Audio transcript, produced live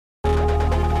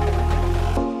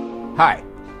Hi,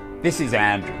 this is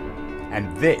Andrew,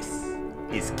 and this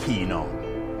is Keen On,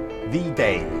 the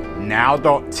daily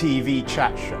now.tv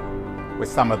chat show with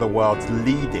some of the world's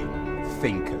leading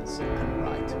thinkers and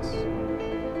writers.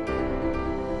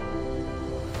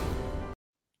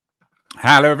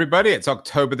 Hello, everybody. It's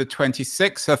October the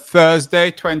 26th, a Thursday,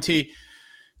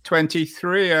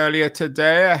 2023. Earlier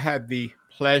today, I had the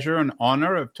pleasure and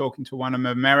honor of talking to one of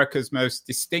America's most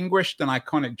distinguished and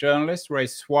iconic journalists, Ray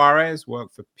Suarez,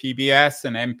 worked for PBS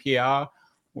and NPR.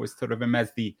 Always thought of him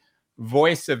as the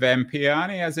voice of NPR.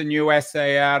 And he has a new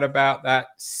essay out about that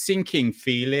sinking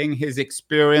feeling, his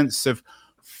experience of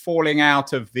falling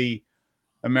out of the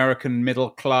American middle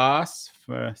class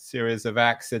for a series of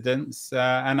accidents.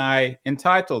 And I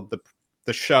entitled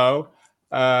the show,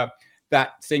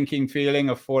 That Sinking Feeling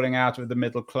of Falling Out of the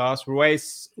Middle Class. Ray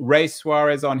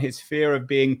Suarez on his fear of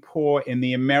being poor in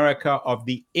the America of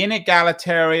the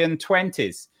inegalitarian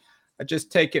 20s. I just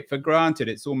take it for granted.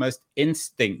 It's almost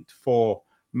instinct for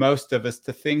most of us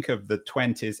to think of the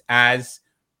 20s as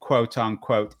quote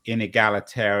unquote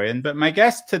inegalitarian. But my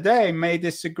guest today may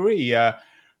disagree.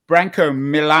 Branko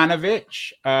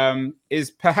Milanovic is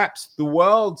perhaps the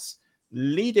world's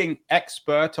leading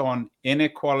expert on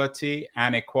inequality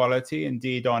and equality.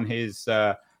 Indeed, on his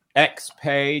X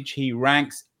page, he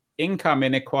ranks income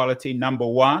inequality number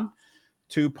 1,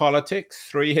 2 politics,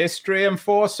 3 history, and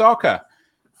 4 soccer.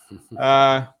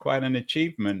 Quite an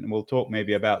achievement. We'll talk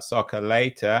maybe about soccer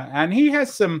later. And he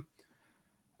has some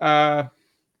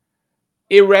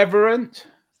irreverent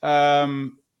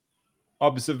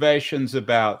observations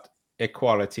about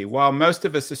equality. While most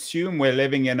of us assume we're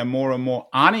living in a more and more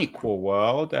unequal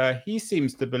world, he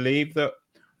seems to believe that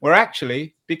we're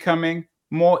actually becoming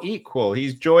more equal.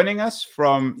 He's joining us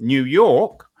from New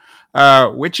York,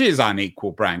 which is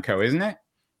unequal, Branko, isn't it?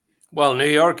 Well, New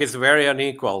York is very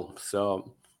unequal.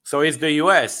 So is the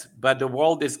US, but the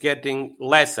world is getting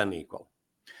less unequal.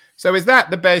 So is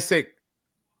that the basic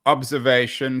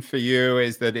observation for you,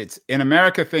 is that it's in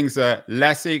America things are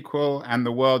less equal and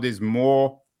the world is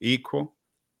more equal?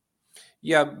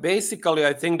 Yeah, basically,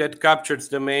 I think that captures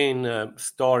the main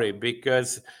story,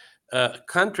 because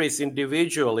countries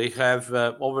individually have,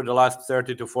 over the last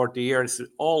 30 to 40 years,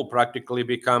 all practically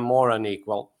become more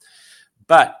unequal.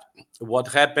 But what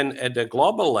happened at the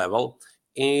global level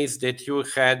is that you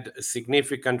had a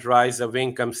significant rise of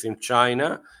incomes in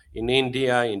China, in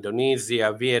India,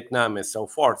 Indonesia, Vietnam, and so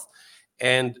forth.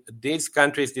 And these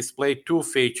countries displayed 2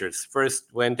 features. First,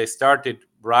 when they started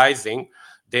rising,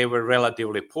 they were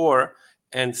relatively poor.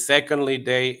 And secondly,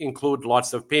 they include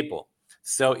lots of people.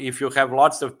 So if you have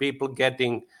lots of people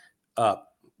getting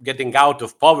out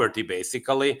of poverty,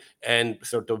 basically, and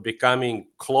sort of becoming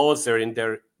closer in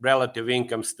their relative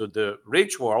incomes to the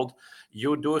rich world,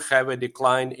 you do have a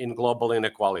decline in global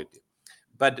inequality.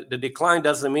 But the decline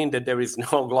doesn't mean that there is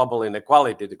no global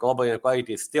inequality. The global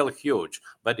inequality is still huge,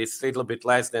 but it's a little bit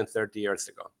less than 30 years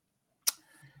ago.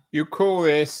 You call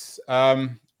this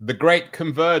the Great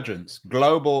Convergence,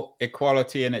 global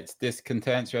equality and its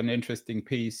discontents. You had an interesting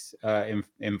piece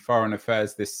in Foreign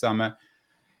Affairs this summer.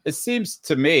 It seems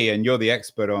to me, and you're the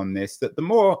expert on this, that the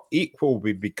more equal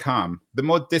we become, the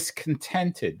more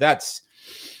discontented. That's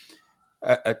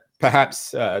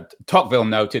perhaps Tocqueville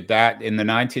noted that in the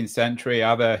 19th century.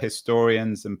 Other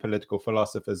historians and political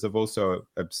philosophers have also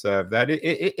observed that.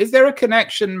 Is there a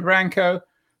connection, Branko,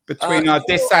 between our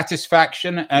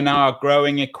dissatisfaction and our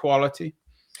growing equality?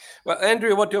 Well,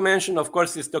 Andrew, what you mentioned, of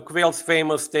course, is Tocqueville's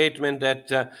famous statement that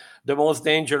the most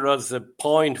dangerous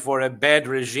point for a bad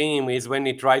regime is when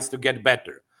it tries to get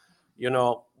better. You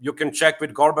know, you can check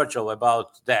with Gorbachev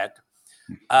about that.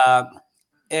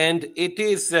 And it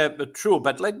is true.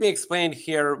 But let me explain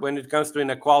here, when it comes to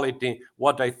inequality,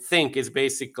 what I think is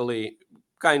basically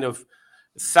kind of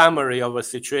summary of a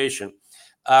situation.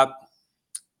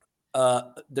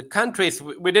 The countries,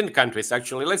 within countries,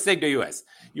 actually, let's take the US.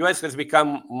 US has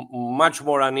become much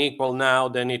more unequal now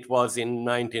than it was in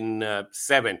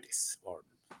 1970s, or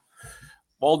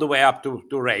all the way up to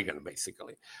Reagan,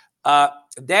 basically.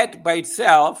 That by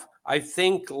itself, I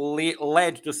think,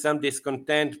 led to some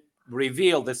discontent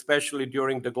revealed, especially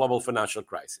during the global financial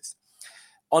crisis.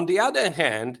 On the other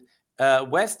hand,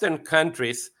 Western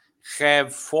countries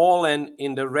have fallen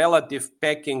in the relative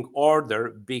pecking order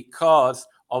because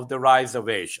of the rise of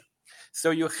Asia.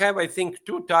 So you have, I think,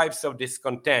 2 types of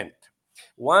discontent.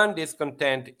 One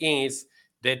discontent is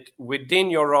that within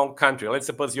your own country, let's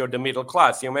suppose you're the middle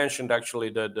class. You mentioned actually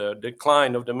the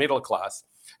decline of the middle class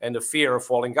and the fear of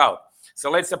falling out.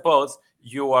 So let's suppose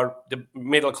you are the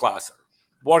middle class,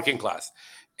 working class,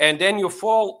 and then you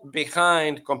fall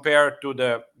behind compared to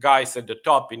the guys at the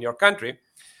top in your country.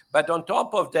 But on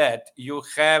top of that, you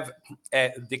have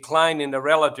a decline in the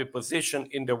relative position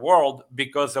in the world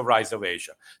because of rise of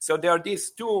Asia. So there are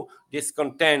these two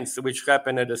discontents which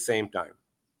happen at the same time.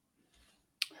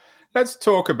 Let's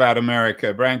talk about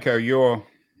America. Branko, you're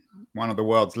one of the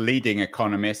world's leading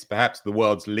economists, perhaps the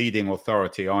world's leading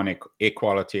authority on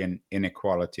equality and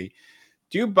inequality.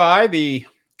 Do you buy the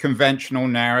conventional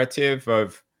narrative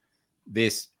of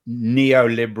this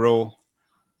neoliberal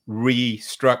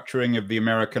restructuring of the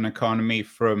American economy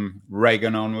from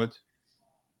Reagan onwards?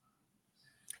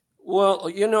 Well,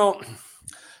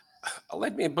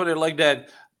 let me put it like that.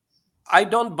 I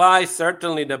don't buy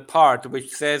certainly the part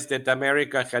which says that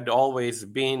America had always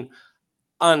been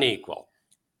unequal.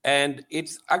 And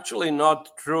it's actually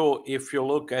not true if you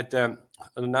look at the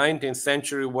 19th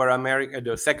century, where America,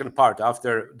 the second part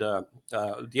after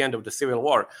the end of the Civil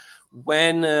War,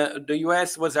 when the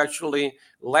US was actually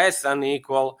less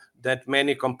unequal than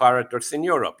many comparators in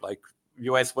Europe. Like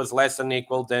US was less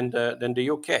unequal than the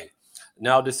UK.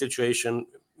 Now the situation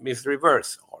is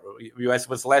reversed. US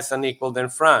was less unequal than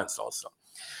France also.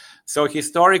 So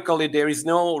historically, there is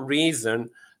no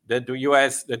reason that the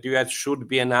US should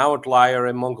be an outlier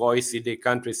among OECD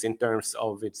countries in terms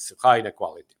of its high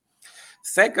inequality.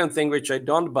 Second thing which I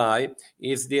don't buy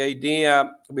is the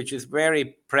idea, which is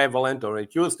very prevalent, or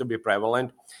it used to be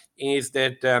prevalent, is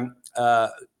that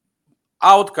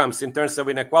outcomes in terms of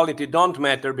inequality don't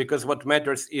matter, because what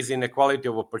matters is inequality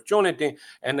of opportunity,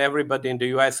 and everybody in the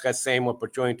US has same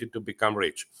opportunity to become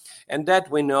rich. And that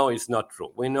we know is not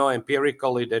true. We know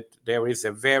empirically that there is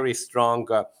a very strong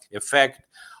effect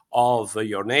of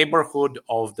your neighborhood,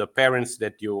 of the parents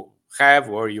that you have,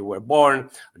 where you were born,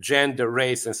 gender,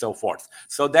 race, and so forth.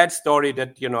 So that story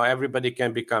that, everybody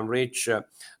can become rich,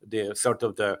 the sort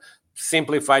of the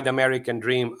simplified American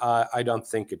dream, I don't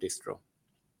think it is true.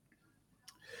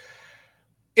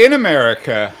 In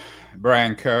America,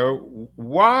 Branko,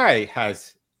 why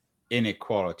has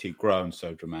inequality grown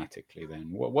so dramatically then?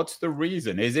 What's the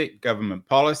reason? Is it government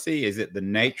policy? Is it the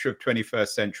nature of 21st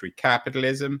century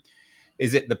capitalism?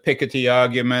 Is it the Piketty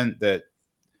argument that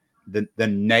the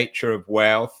nature of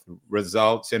wealth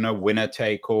results in a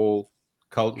winner-take-all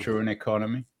culture and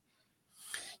economy?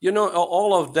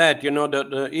 All of that,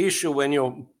 the issue when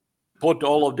you put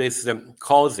all of these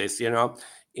causes,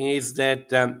 is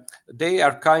that they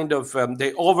are kind of,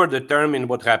 they overdetermine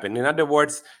what happened. In other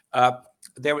words,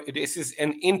 this is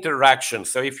an interaction.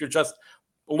 So if you just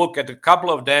look at a couple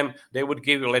of them, they would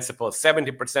give you, let's suppose,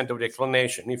 70% of the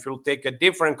explanation. If you take a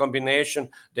different combination,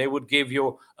 they would give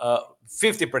you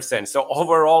 50%. So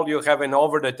overall, you have an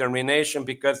overdetermination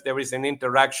because there is an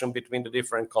interaction between the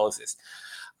different causes.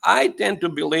 I tend to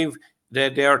believe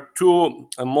that there are two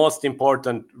most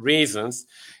important reasons.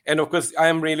 And of course,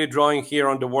 I'm really drawing here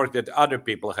on the work that other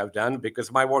people have done,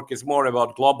 because my work is more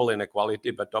about global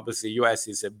inequality, but obviously US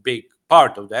is a big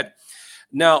part of that.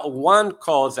 Now, one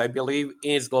cause, I believe,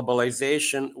 is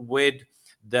globalization, with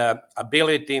the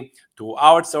ability to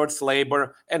outsource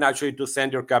labor and actually to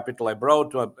send your capital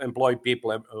abroad, to employ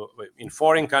people in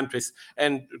foreign countries,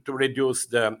 and to reduce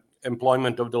the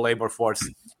employment of the labor force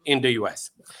in the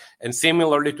US. And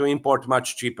similarly, to import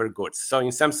much cheaper goods. So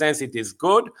in some sense, it is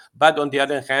good, but on the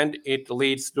other hand, it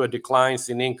leads to a decline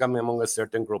in income among a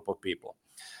certain group of people.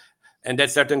 And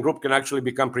that certain group can actually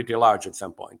become pretty large at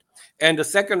some point. And the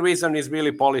second reason is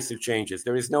really policy changes.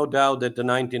 There is no doubt that the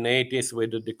 1980s,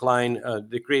 with the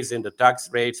decrease in the tax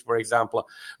rates, for example,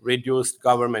 reduced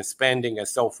government spending and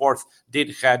so forth,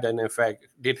 did have an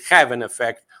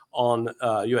effect on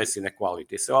U.S.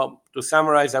 inequality. So to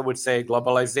summarize, I would say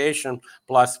globalization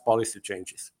plus policy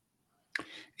changes.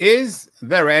 Is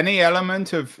there any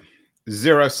element of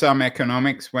zero-sum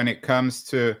economics when it comes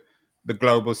to the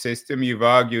global system? You've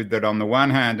argued that on the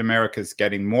one hand, America's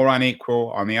getting more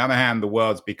unequal. On the other hand, the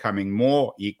world's becoming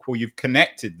more equal. You've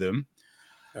connected them.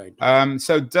 Right.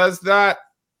 So does that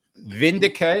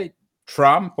vindicate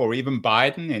Trump or even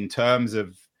Biden in terms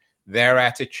of their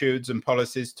attitudes and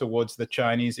policies towards the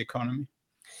Chinese economy?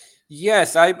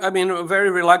 Yes, I mean,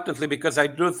 very reluctantly, because I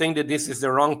do think that this is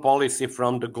the wrong policy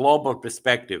from the global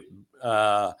perspective,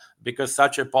 because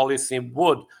such a policy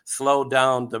would slow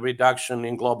down the reduction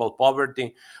in global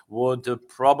poverty, would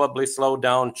probably slow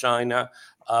down China,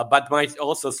 but might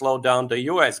also slow down the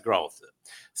U.S. growth.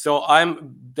 So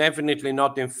I'm definitely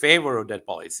not in favor of that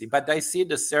policy, but I see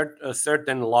a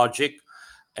certain logic,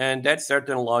 and that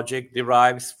certain logic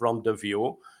derives from the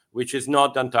view, which is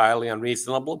not entirely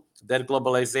unreasonable, that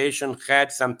globalization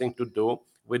had something to do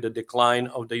with the decline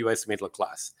of the US middle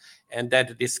class, and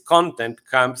that discontent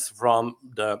comes from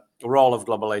the role of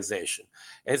globalization.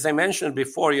 As I mentioned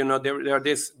before, there are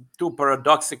these two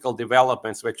paradoxical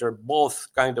developments which are both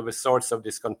kind of a source of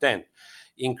discontent: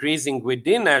 increasing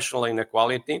within national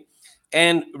inequality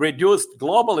and reduced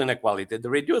global inequality. The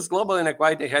reduced global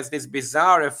inequality has this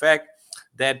bizarre effect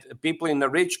that people in the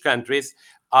rich countries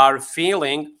are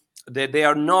feeling that they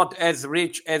are not as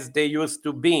rich as they used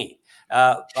to be.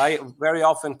 I very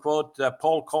often quote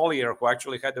Paul Collier, who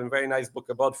actually had a very nice book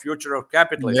about future of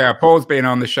capitalism. Yeah, Paul's been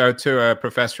on the show too, a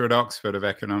professor at Oxford of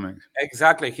economics.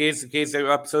 Exactly. He's an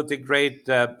absolutely great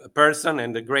person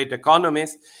and a great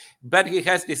economist. But he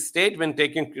has this statement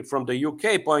taken from the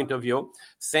UK point of view,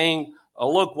 saying,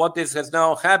 look, what has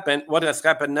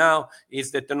happened now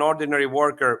is that an ordinary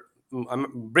worker,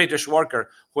 British worker,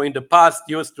 who in the past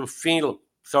used to feel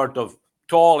sort of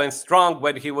tall and strong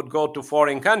when he would go to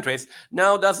foreign countries,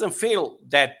 now doesn't feel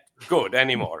that good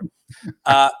anymore.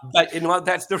 But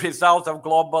that's the result of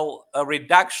global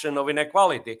reduction of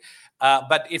inequality.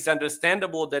 But it's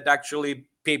understandable that actually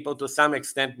people to some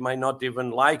extent might not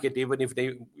even like it, even if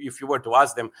you were to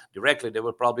ask them directly, they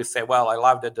would probably say, well, I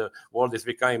love that the world is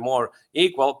becoming more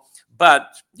equal. But,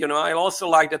 I also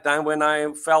like the time when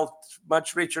I felt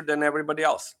much richer than everybody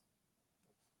else.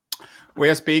 We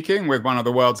are speaking with one of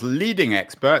the world's leading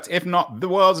experts, if not the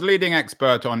world's leading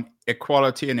expert on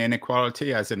equality and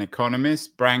inequality as an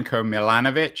economist, Branko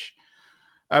Milanovic.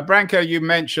 Branko, you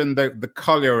mentioned the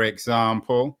Collier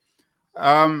example.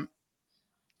 And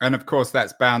of course,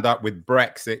 that's bound up with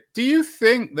Brexit. Do you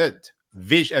think that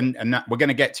vision, and we're going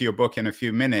to get to your book in a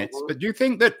few minutes, but do you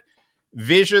think that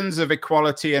visions of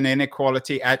equality and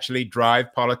inequality actually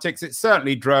drive politics? It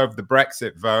certainly drove the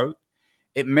Brexit vote.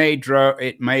 It may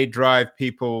drive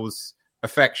people's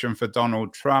affection for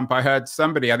Donald Trump. I heard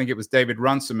somebody, I think it was David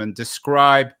Runciman,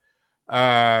 describe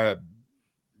Donald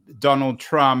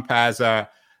Trump as a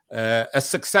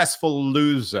successful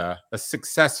loser, a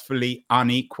successfully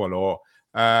unequal, or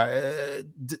are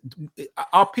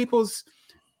people's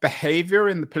behavior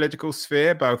in the political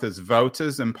sphere, both as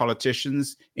voters and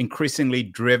politicians, increasingly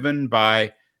driven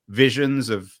by visions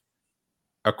of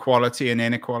equality and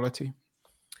inequality?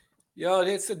 Yeah,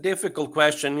 it's a difficult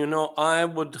question. I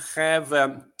would have,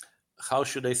 how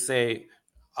should I say,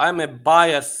 I'm a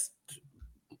biased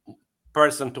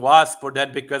person to ask for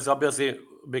that because obviously,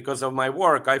 because of my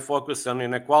work, I focus on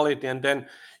inequality, and then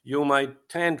you might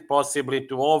tend possibly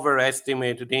to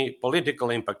overestimate the political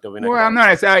impact of inequality. Well,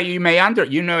 no,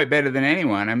 you know it better than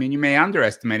anyone. I mean, you may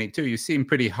underestimate it too. You seem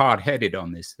pretty hard-headed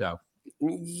on this, though.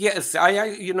 Yes,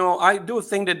 I do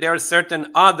think that there are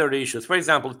certain other issues. For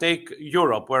example, take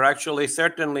Europe, where actually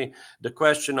certainly the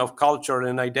question of culture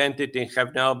and identity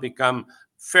have now become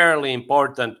fairly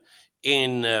important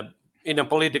in a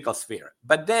political sphere.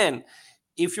 But then,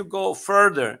 if you go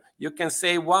further, you can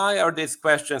say, why are these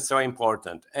questions so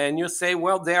important? And you say,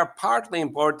 well, they are partly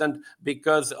important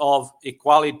because of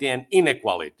equality and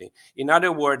inequality. In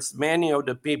other words, many of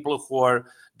the people who are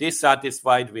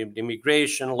dissatisfied with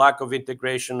immigration, lack of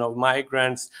integration of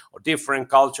migrants, or different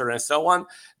culture, and so on,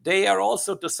 they are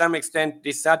also to some extent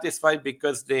dissatisfied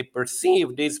because they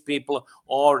perceive these people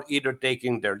are either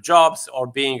taking their jobs or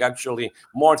being actually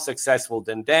more successful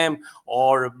than them,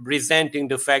 or resenting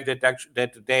the fact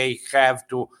that they have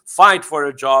to fight for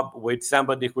a job with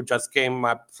somebody who just came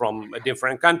up from a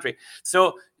different country.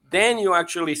 So then you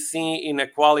actually see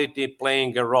inequality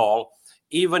playing a role,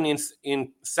 even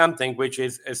in something which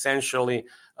is essentially,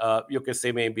 you could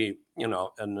say maybe,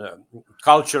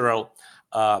 cultural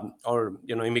or,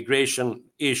 immigration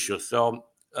issue. So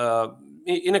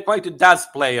inequality does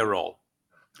play a role.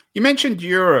 You mentioned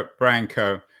Europe,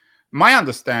 Branko. My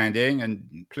understanding,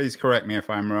 and please correct me if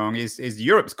I'm wrong, is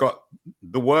Europe's got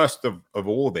the worst of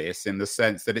all this, in the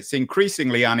sense that it's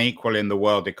increasingly unequal in the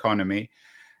world economy.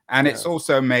 And it's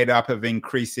also made up of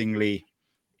increasingly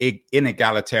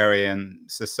inegalitarian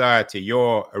society.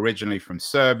 You're originally from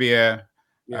Serbia.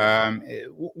 Yeah.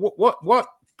 What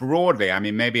broadly, I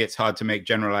mean, maybe it's hard to make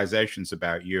generalizations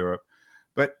about Europe,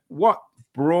 but what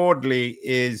broadly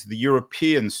is the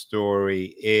European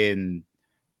story in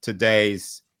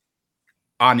today's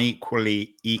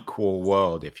unequally equal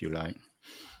world, if you like?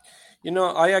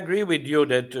 I agree with you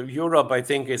that Europe, I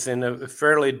think, is in a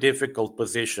fairly difficult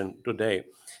position today.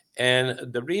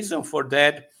 And the reason for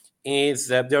that is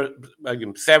that there are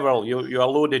several, you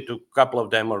alluded to a couple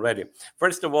of them already.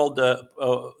 First of all,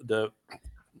 the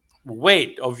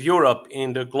weight of Europe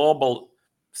in the global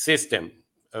system,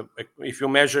 if you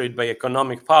measure it by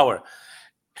economic power,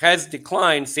 has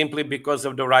declined simply because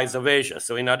of the rise of Asia.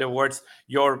 So in other words,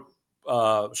 your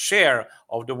share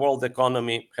of the world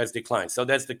economy has declined. So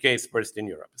that's the case first in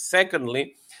Europe.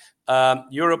 Secondly,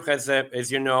 Europe has,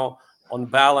 as you know, on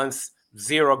balance,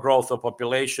 zero growth of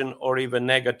population or even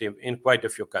negative in quite a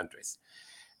few countries.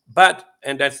 But,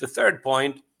 and that's the third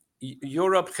point,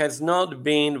 Europe has not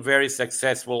been very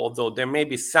successful, although there may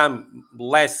be some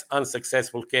less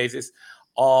unsuccessful cases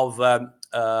of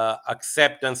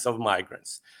acceptance of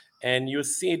migrants. And you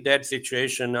see that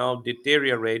situation now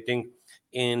deteriorating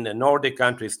in the Nordic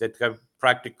countries that have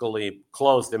practically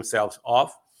closed themselves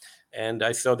off. And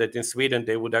I saw that in Sweden,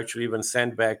 they would actually even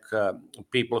send back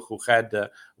people who had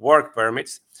work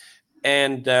permits.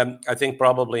 And I think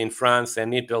probably in France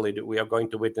and Italy, we are going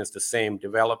to witness the same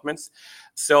developments.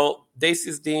 So this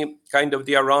is the kind of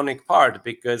the ironic part,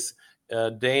 because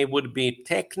they would be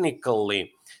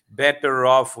technically better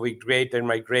off with greater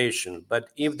migration. But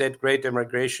if that greater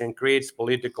migration creates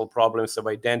political problems of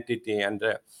identity and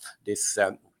this,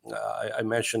 I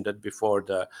mentioned that before,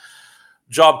 the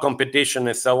job competition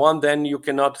and so on, then you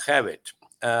cannot have it.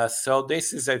 So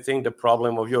this is, I think, the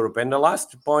problem of Europe. And the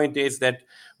last point is that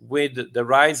with the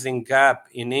rising gap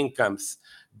in incomes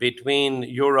between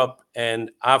Europe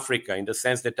and Africa, in the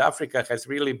sense that Africa has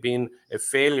really been a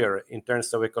failure in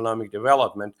terms of economic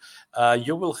development,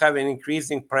 you will have an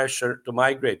increasing pressure to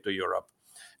migrate to Europe.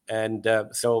 And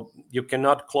so you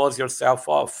cannot close yourself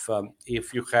off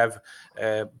if you have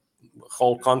a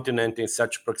whole continent in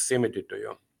such proximity to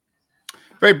you.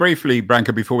 Very briefly,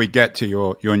 Branko, before we get to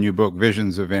your new book,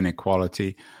 Visions of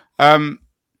Inequality,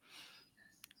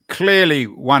 clearly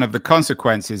one of the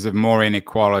consequences of more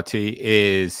inequality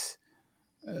is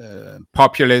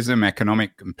populism,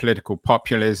 economic and political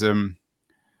populism,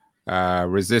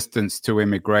 resistance to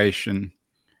immigration,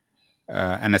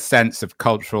 and a sense of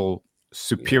cultural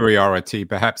superiority.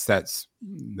 Perhaps that's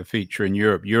the feature in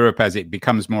Europe. Europe, as it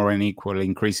becomes more unequal,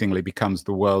 increasingly becomes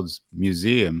the world's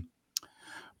museum.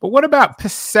 But what about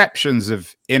perceptions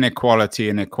of inequality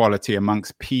and equality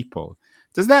amongst people?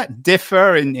 Does that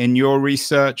differ in your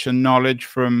research and knowledge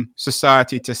from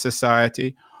society to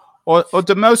society? Or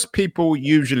do most people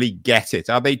usually get it?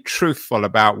 Are they truthful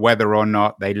about whether or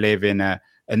not they live in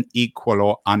an equal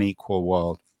or unequal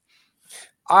world?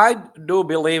 I do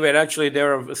believe it. Actually,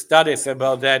 there are studies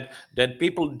about that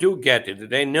people do get it.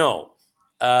 They know.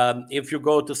 If you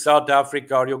go to South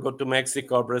Africa or you go to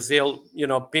Mexico or Brazil,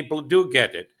 people do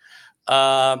get it.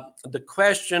 The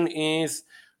question is,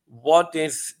 what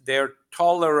is their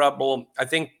tolerable? I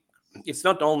think it's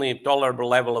not only a tolerable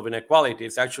level of inequality,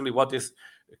 it's actually what is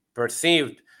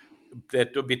perceived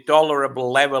to be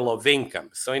tolerable level of income.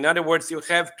 So in other words, you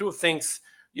have two things,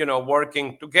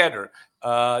 working together.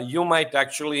 You might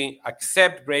actually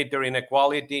accept greater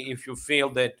inequality if you feel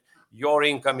that your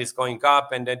income is going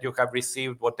up and that you have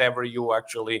received whatever you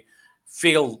actually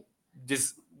feel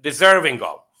deserving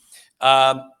of.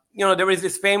 There is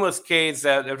this famous case,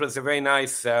 there was a very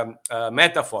nice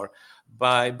metaphor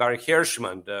by Barry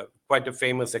Hirschman, quite a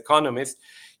famous economist.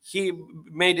 He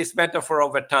made this metaphor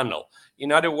of a tunnel.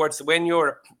 In other words, when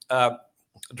you're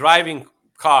driving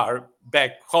car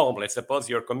back home, let's suppose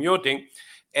you're commuting,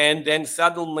 and then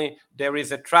suddenly there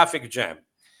is a traffic jam.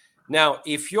 Now,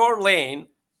 if your lane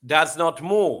does not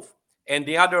move and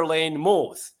the other lane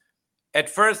moves, at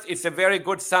first it's a very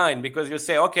good sign, because you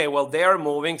say, okay, well, they're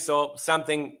moving, so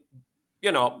something,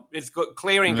 is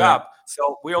clearing up,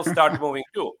 so we'll start moving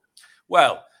too.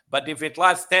 Well, but if it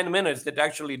lasts 10 minutes that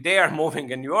actually they are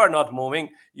moving and you are not moving,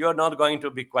 you're not going to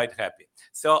be quite happy.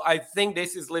 So I think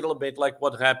this is a little bit like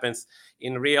what happens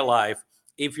in real life.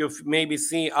 If you maybe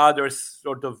see others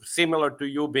sort of similar to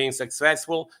you being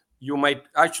successful, you might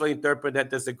actually interpret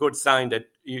that as a good sign that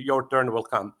your turn will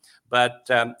come. But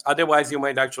otherwise, you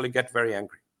might actually get very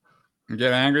angry.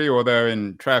 Get angry, although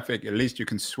in traffic, at least you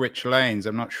can switch lanes.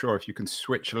 I'm not sure if you can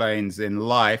switch lanes in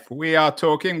life. We are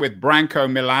talking with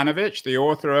Branko Milanovic, the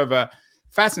author of a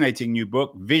fascinating new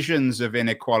book, Visions of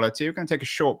Inequality. We're going to take a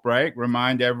short break.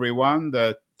 Remind everyone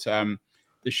that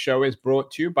this show is brought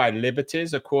to you by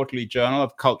Liberties, a quarterly journal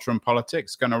of culture and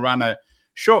politics. Going to run a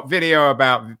short video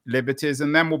about liberties,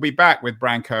 and then we'll be back with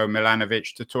Branko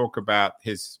Milanovic to talk about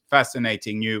his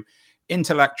fascinating new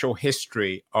intellectual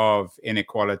history of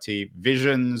inequality,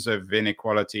 visions of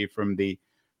inequality from the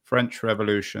French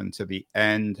Revolution to the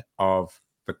end of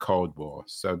the Cold War.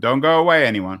 So don't go away,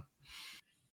 anyone.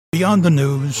 Beyond the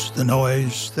news, the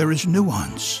noise, there is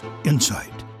nuance,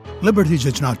 insight. Liberties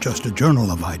is not just a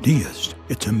journal of ideas.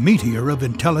 It's a meteor of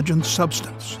intelligent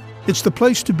substance. It's the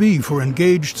place to be for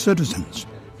engaged citizens.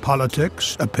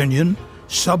 Politics, opinion,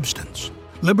 substance.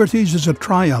 Liberties is a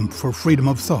triumph for freedom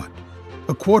of thought.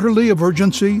 A quarterly of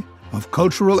urgency, of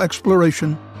cultural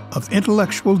exploration, of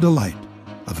intellectual delight.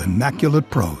 of immaculate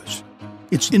prose.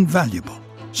 It's invaluable.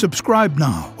 Subscribe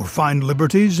now or find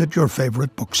Liberties at your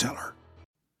favorite bookseller.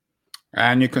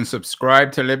 And you can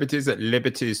subscribe to Liberties at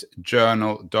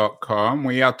libertiesjournal.com.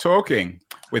 We are talking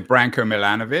with Branko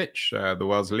Milanovic, the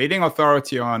world's leading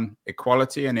authority on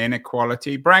equality and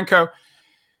inequality. Branko,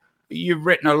 you've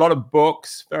written a lot of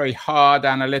books, very hard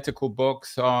analytical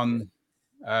books on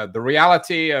the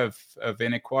reality of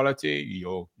inequality.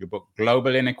 Your book,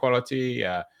 Global Inequality,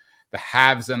 The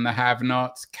Haves and the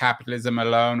Have-Nots, Capitalism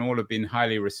Alone, all have been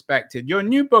highly respected. Your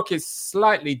new book is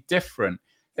slightly different.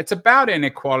 It's about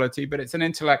inequality, but it's an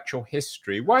intellectual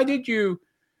history. Why did you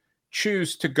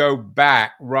choose to go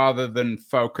back rather than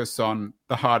focus on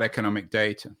the hard economic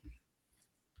data?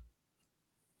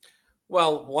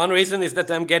 Well, one reason is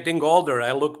that I'm getting older.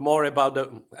 I look more at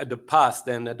the past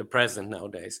than at the present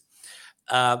nowadays.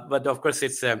 But of course,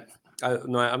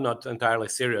 no, I'm not entirely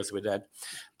serious with that.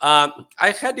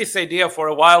 I had this idea for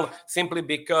a while simply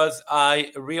because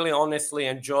I really honestly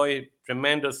enjoy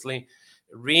tremendously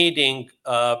reading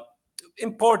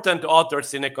important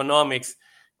authors in economics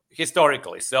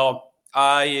historically. So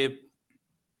I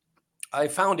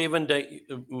found even the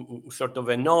sort of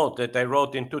a note that I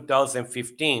wrote in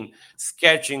 2015,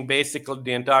 sketching basically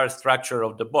the entire structure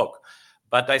of the book.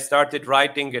 But I started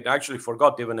writing it, actually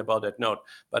forgot even about that note,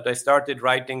 but I started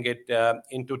writing it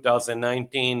in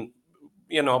 2019,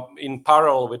 in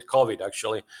parallel with COVID,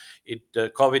 actually.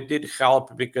 COVID did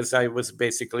help because I was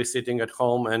basically sitting at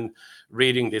home and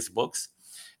reading these books.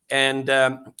 And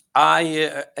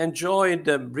I enjoyed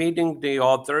reading the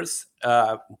authors.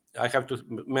 I have to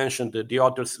mention the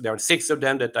authors. There are 6 of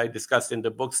them that I discussed in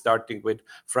the book, starting with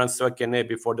Francois Quesnay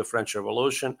before the French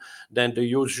Revolution, then the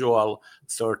usual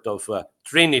sort of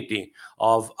trinity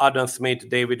of Adam Smith,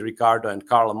 David Ricardo, and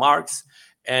Karl Marx,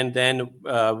 and then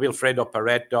Wilfredo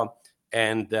Pareto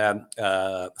and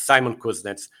Simon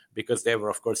Kuznets, because they were,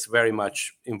 of course, very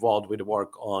much involved with the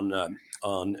work on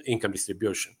income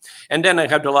distribution. And then I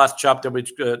have the last chapter,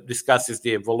 which discusses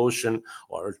the evolution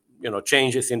or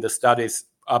changes in the studies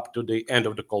up to the end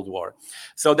of the Cold War.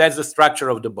 So that's the structure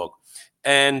of the book.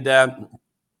 And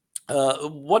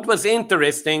what was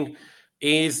interesting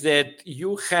is that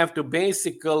you have to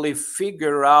basically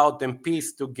figure out and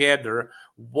piece together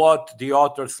what the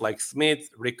authors like Smith,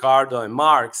 Ricardo, and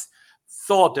Marx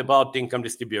thought about income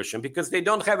distribution, because they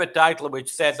don't have a title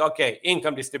which says, okay,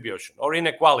 income distribution or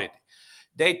inequality.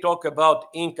 They talk about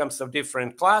incomes of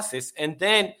different classes, and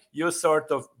then you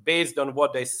sort of, based on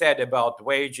what they said about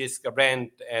wages,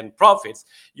 rent, and profits,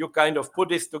 you kind of put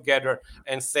this together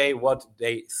and say what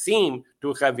they seem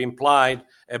to have implied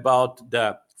about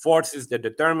the forces that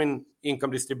determine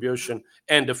income distribution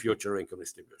and the future income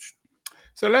distribution.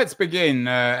 So let's begin,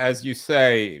 as you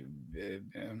say,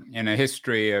 in a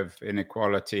history of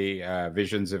inequality,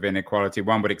 visions of inequality.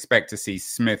 One would expect to see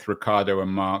Smith, Ricardo,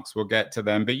 and Marx. We'll get to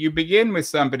them. But you begin with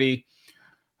somebody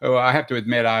who I have to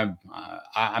admit I'm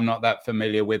not that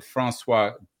familiar with,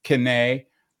 Francois Quesnay,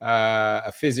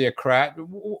 a physiocrat.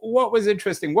 What was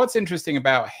interesting? What's interesting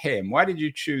about him? Why did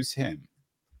you choose him?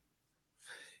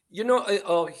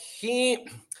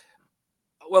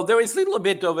 Well, there is a little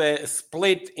bit of a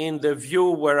split in the view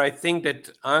where I think that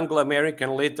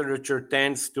Anglo-American literature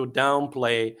tends to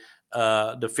downplay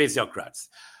the physiocrats,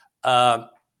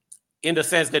 in the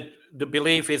sense that the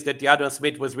belief is that Adam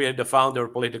Smith was really the founder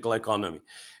of political economy.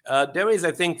 There is,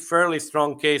 I think, fairly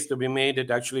strong case to be made that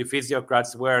actually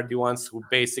physiocrats were the ones who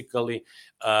basically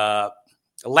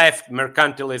left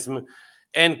mercantilism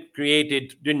and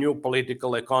created the new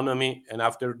political economy. And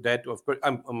after that, of course,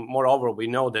 moreover, we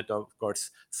know that, of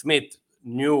course, Smith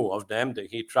knew of them,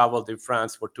 that he traveled in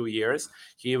France for 2 years.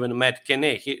 He even met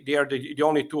Quesnay. They are the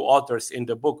only 2 authors in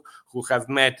the book who have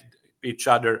met each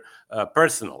other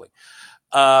personally.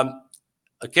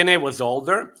 Quesnay was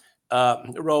older,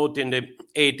 wrote in the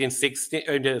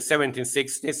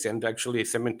 1760s and actually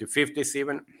 1750s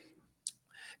even.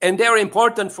 And they're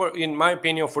important in my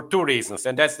opinion, for 2 reasons,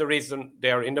 and that's the reason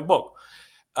they're in the book.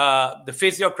 The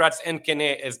physiocrats and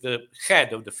Quesnay as the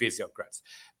head of the physiocrats.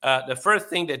 The first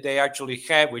thing that they actually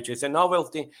have, which is a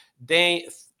novelty, they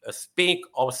speak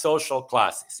of social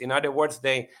classes. In other words,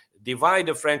 they divide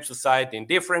the French society in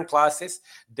different classes.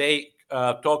 They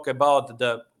talk about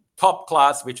the top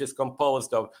class, which is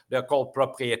composed of, they're called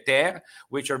propriétaires,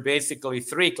 which are basically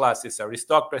 3 classes: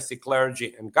 aristocracy,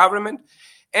 clergy, and government.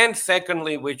 And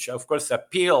secondly, which of course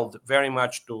appealed very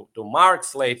much to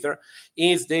Marx later,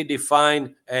 is they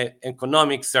define an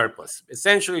economic surplus.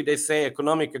 Essentially, they say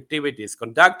economic activity is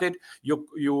conducted.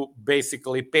 You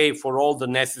basically pay for all the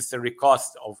necessary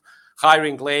costs of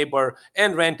hiring labor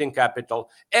and renting capital,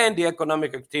 and the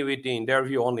economic activity, in their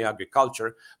view only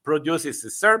agriculture, produces a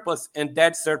surplus, and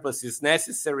that surplus is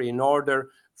necessary in order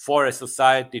for a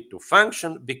society to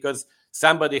function, because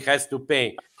somebody has to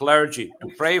pay clergy to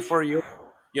pray for you,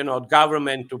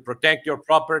 government to protect your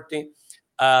property,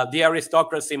 the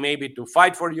aristocracy maybe to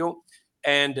fight for you.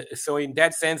 And so in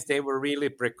that sense, they were really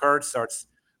precursors,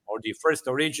 or the first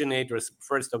originators,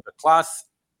 first of the class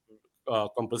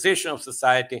composition of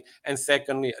society, and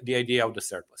secondly, the idea of the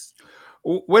surplus.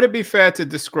 Would it be fair to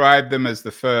describe them as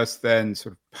the first then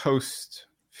sort of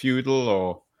post-feudal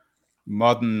or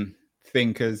modern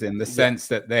thinkers, in the sense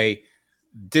that they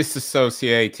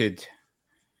disassociated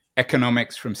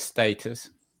economics from status?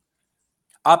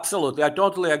 Absolutely. I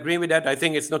totally agree with that. I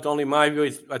think it's not only my view,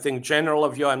 it's, I think, general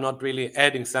view. I'm not really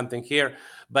adding something here,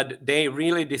 but they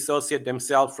really dissociate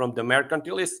themselves from the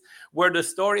mercantilists, where the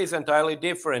story is entirely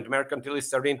different.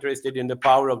 Mercantilists are interested in the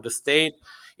power of the state,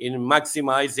 in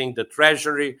maximizing the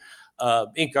treasury,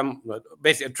 income,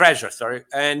 basically treasure, sorry.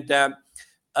 And the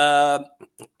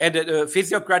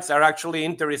physiocrats are actually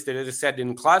interested, as I said,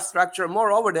 in class structure.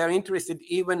 Moreover, they're interested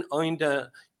even in the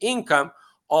income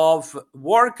of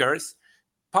workers,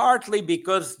 partly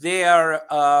because they are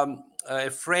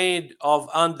afraid of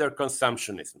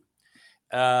underconsumptionism.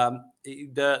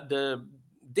 The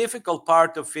difficult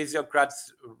part of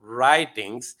physiocrats'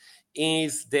 writings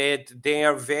is that they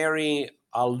are very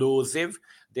allusive.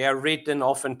 They are written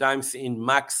oftentimes in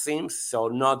maxims, so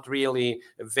not really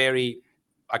a very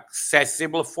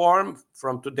accessible form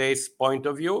from today's point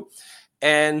of view.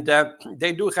 And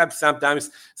they do have sometimes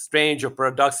strange or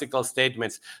paradoxical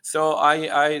statements. So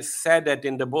I said that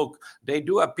in the book, they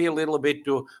do appeal a little bit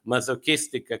to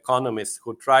masochistic economists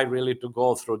who try really to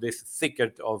go through this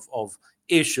thicket of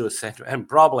issues and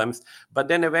problems. But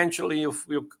then eventually you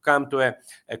come to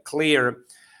a clear,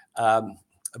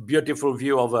 beautiful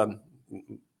view of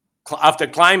after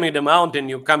climbing the mountain,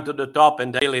 you come to the top,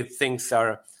 and really things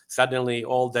are suddenly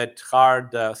all that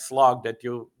hard slog that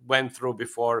you went through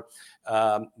before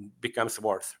becomes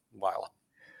worthwhile.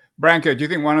 Branko, do you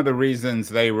think one of the reasons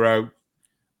they wrote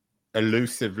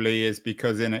elusively is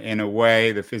because in a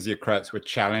way the physiocrats were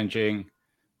challenging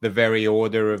the very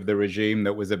order of the regime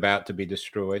that was about to be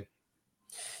destroyed?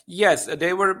 Yes,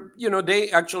 they were,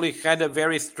 they actually had a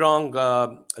very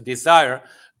strong desire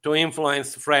to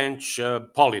influence French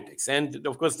politics. And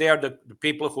of course, they are the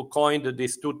people who coined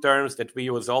these two terms that we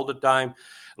use all the time,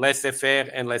 laissez-faire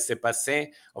and laissez-passer.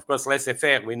 Of course,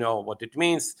 laissez-faire, we know what it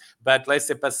means, but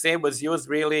laissez-passer was used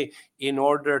really in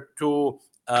order to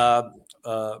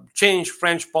change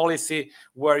French policy,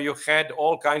 where you had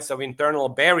all kinds of internal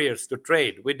barriers to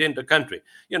trade within the country.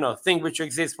 Thing which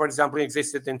exists, for example,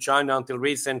 existed in China until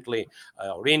recently,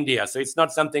 or India. So it's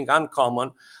not something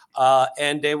uncommon.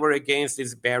 And they were against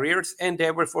these barriers, and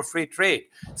they were for free trade.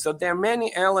 So there are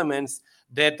many elements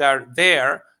that are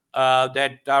there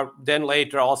that are then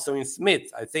later also in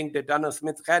Smith. I think that Adam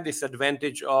Smith had this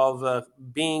advantage of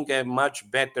being a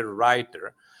much better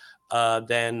writer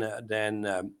than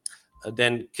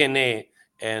Quesnay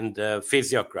and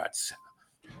physiocrats.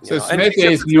 So Smith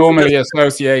is normally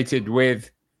associated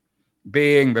with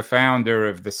being the founder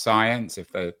of the science, if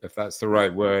that's the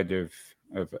right word,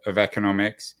 of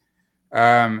economics.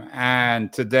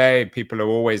 And today people will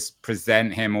always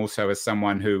present him also as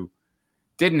someone who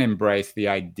didn't embrace the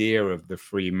idea of the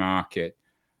free market.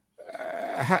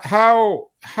 How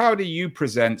do you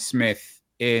present Smith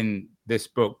in this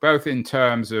book, both in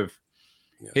terms of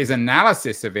his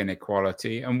analysis of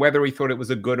inequality and whether he thought it was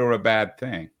a good or a bad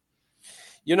thing?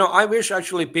 I wish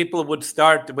actually people would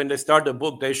start, when they start the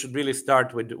book, they should really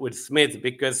start with Smith,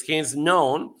 because he's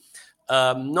known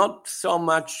not so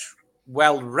much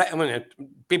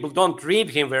people don't read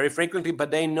him very frequently, but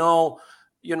they know,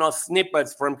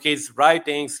 snippets from his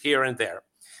writings here and there.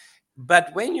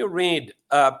 But when you read,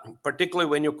 particularly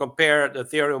when you compare the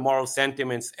Theory of Moral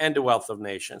Sentiments and The Wealth of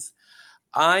Nations,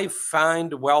 I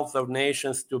find Wealth of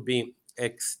Nations to be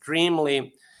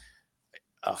extremely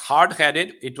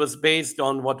hard-headed. It was based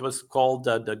on what was called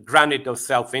the granite of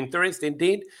self-interest,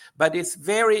 indeed, but it's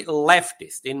very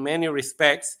leftist in many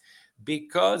respects,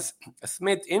 because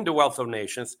Smith, in The Wealth of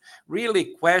Nations,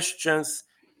 really questions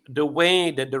the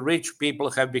way that the rich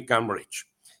people have become rich.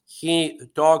 He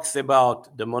talks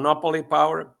about the monopoly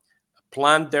power,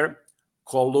 plunder,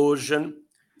 collusion,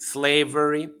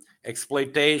 slavery,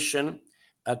 exploitation,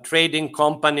 trading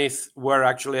companies where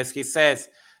actually, as he says,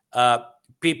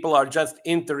 people are just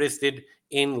interested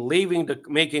in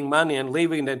making money and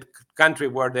leaving the country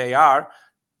where they are,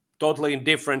 totally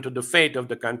indifferent to the fate of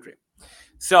the country.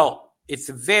 So it's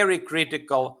very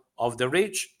critical of the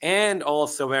rich, and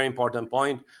also very important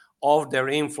point of their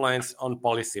influence on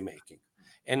policymaking.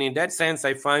 And in that sense,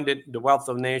 I find it, The Wealth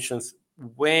of Nations,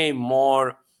 way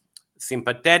more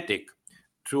sympathetic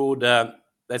to the,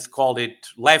 let's call it,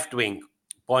 left-wing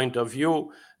point of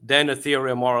view than a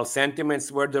theory of moral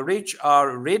sentiments, where the rich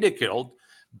are ridiculed,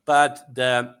 but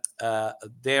their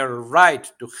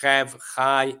right to have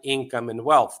high income and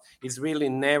wealth is really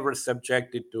never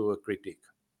subjected to a critique.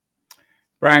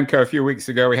 Branko, a few weeks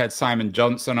ago, we had Simon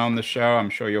Johnson on the show. I'm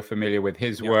sure you're familiar with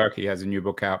his work. He has a new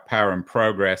book out, Power and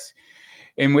Progress,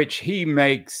 in which he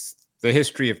makes the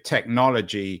history of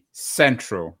technology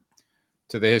central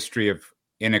to the history of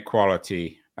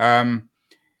inequality.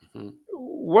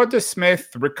 What do Smith,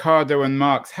 Ricardo, and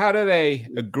Marx, how do they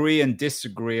agree and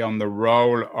disagree on the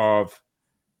role of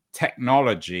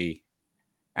technology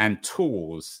and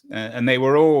tools? And they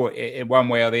were all, in one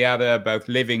way or the other, both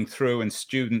living through and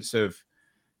students of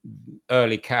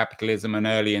early capitalism and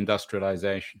early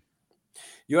industrialization.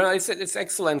 It's an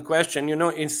excellent question.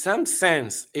 In some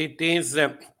sense, it is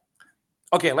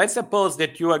okay. Let's suppose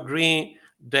that you agree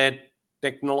that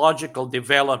technological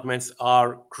developments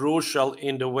are crucial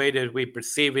in the way that we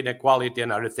perceive inequality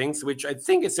and other things, which I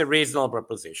think is a reasonable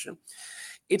proposition.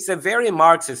 It's a very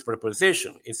Marxist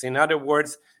proposition. It's, in other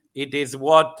words, it is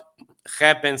what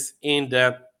happens in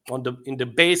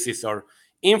the basis or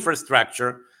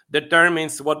infrastructure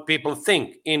determines what people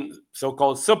think in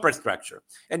so-called superstructure.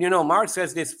 And Marx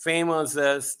has this famous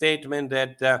statement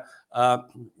that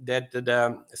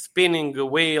the spinning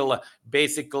wheel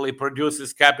basically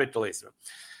produces capitalism.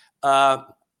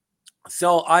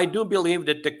 So I do believe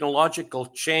that technological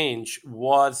change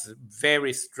was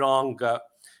very strong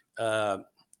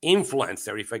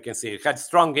influencer, if I can say it, had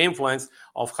strong influence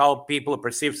of how people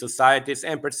perceive societies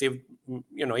and perceive,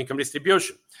 income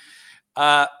distribution.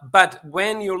 But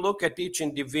when you look at each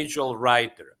individual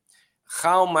writer,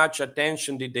 how much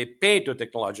attention did they pay to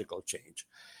technological change?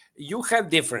 You have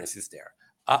differences there.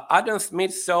 Adam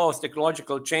Smith saw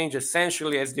technological change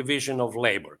essentially as division of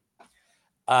labor.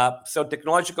 So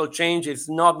technological change is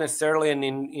not necessarily an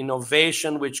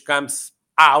innovation which comes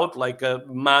out like a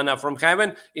manna from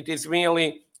heaven. It is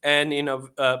really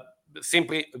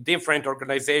simply different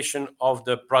organization of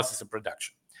the process of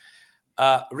production.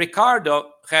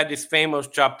 Ricardo had this famous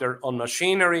chapter on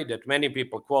machinery that many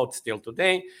people quote still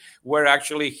today, where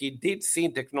actually he did see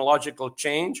technological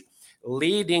change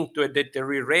leading to a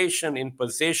deterioration in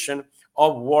position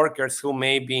of workers who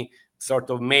may be sort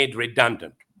of made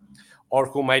redundant or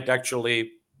who might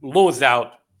actually lose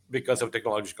out because of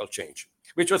technological change,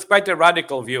 which was quite a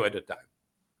radical view at the time.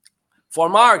 For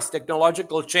Marx,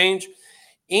 technological change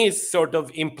is sort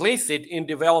of implicit in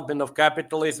development of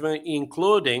capitalism,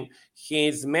 including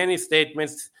his many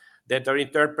statements that are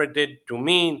interpreted to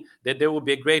mean that there will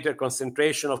be a greater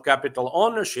concentration of capital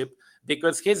ownership,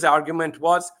 because his argument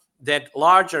was that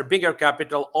larger, bigger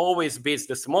capital always beats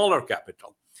the smaller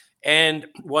capital. And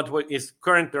what is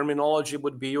current terminology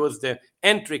would be used, the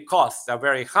entry costs are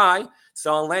very high.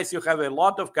 So unless you have a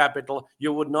lot of capital,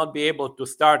 you would not be able to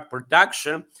start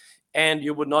production, and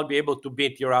you would not be able to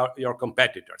beat your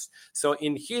competitors. So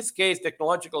in his case,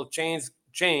 technological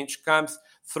change comes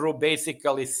through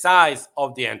basically size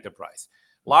of the enterprise.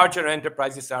 Larger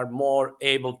enterprises are more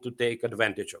able to take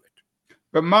advantage of it.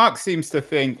 But Marx seems to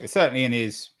think, certainly in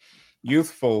his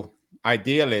youthful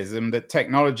idealism, that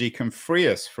technology can free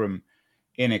us from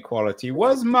inequality.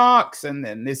 Was Marx,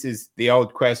 and this is the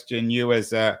old question, you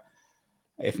as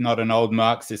if not an old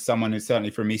Marxist, someone who's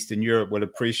certainly from Eastern Europe will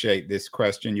appreciate this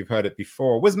question. You've heard it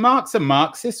before. Was Marx a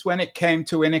Marxist when it came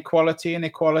to inequality?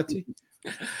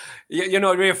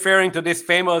 Referring to this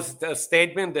famous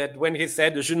statement that when he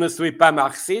said, "Je ne suis pas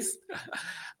marxiste,"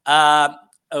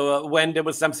 when there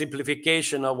was some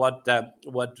simplification of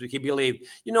what he believed.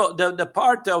 The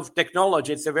part of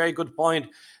technology, it's a very good point.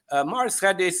 Marx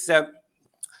had this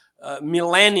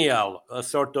millennial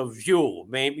sort of view,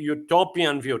 maybe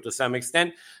utopian view to some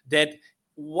extent, that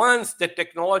once the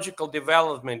technological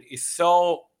development is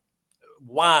so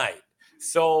wide,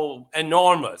 so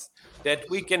enormous, that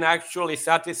we can actually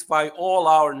satisfy all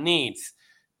our needs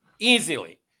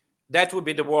easily, that would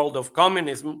be the world of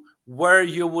communism, where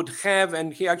you would have,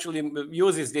 and he actually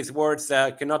uses these words,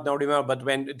 cannot now remember, but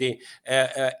when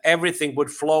everything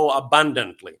would flow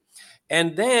abundantly.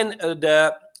 And then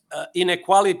the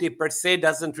inequality per se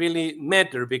doesn't really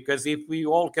matter, because if we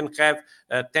all can have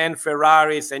 10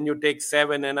 Ferraris and you take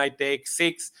 7 and I take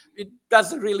 6, it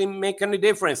doesn't really make any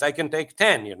difference. I can take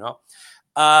 10,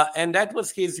 and that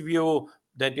was his view,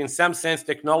 that in some sense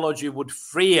technology would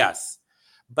free us,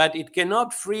 but it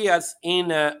cannot free us in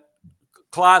a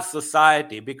class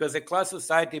society, because a class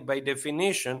society by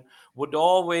definition would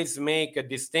always make a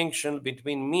distinction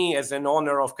between me as an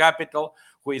owner of capital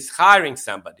who is hiring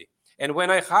somebody. And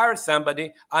when I hire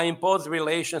somebody, I impose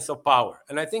relations of power.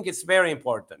 And I think it's very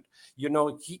important.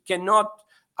 He cannot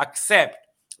accept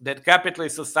that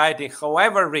capitalist society,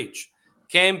 however rich,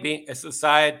 can be a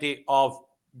society of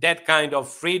that kind of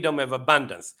freedom of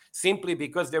abundance, simply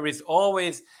because there is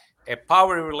always a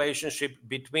power relationship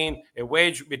between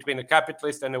a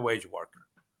capitalist and a wage worker.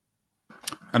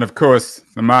 And of course,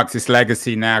 the Marxist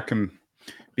legacy now can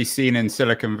be seen in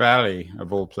Silicon Valley,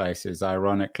 of all places,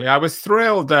 ironically. I was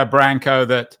thrilled, Branko,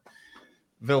 that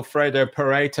Vilfredo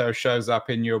Pareto shows up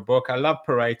in your book. I love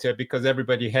Pareto because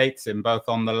everybody hates him, both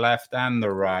on the left and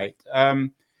the right.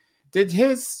 Did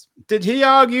he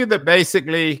argue that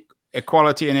basically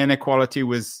equality and inequality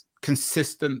was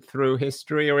consistent through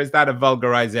history, or is that a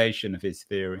vulgarization of his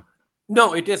theory?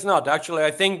 No, it is not. Actually,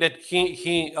 I think that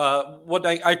he what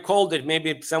I called it,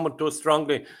 maybe somewhat too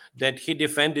strongly, that he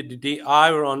defended the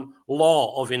iron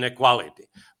law of inequality.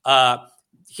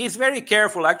 He's very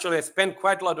careful. Actually, I spent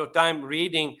quite a lot of time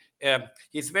reading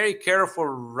his very careful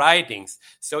writings.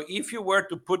 So if you were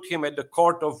to put him at the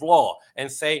court of law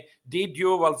and say, did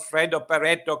you, Alfredo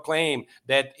Pareto, claim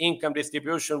that income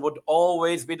distribution would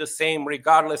always be the same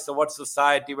regardless of what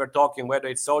society we're talking, whether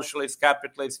it's socialist,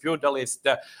 capitalist, feudalist,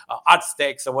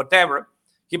 Aztecs, or whatever?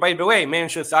 He, by the way,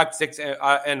 mentions Aztecs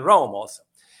and Rome also.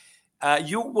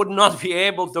 You would not be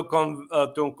able to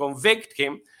convict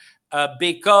him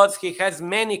because he has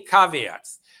many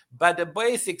caveats. But the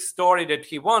basic story that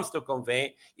he wants to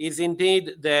convey is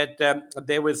indeed that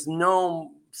there was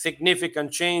no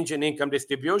significant change in income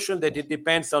distribution, that it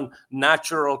depends on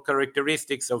natural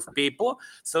characteristics of people.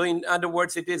 So in other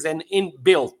words, it is an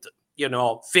inbuilt,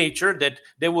 feature that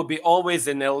there will be always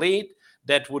an elite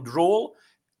that would rule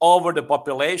over the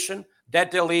population.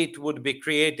 That elite would be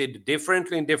created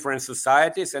differently in different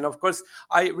societies. And of course,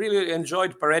 I really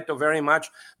enjoyed Pareto very much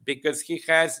because he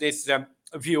has this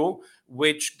view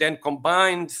which then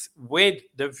combines with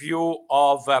the view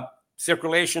of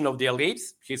circulation of the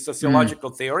elites, his sociological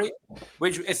theory,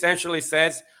 which essentially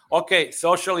says, okay,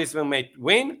 socialism may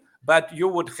win, but you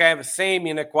would have same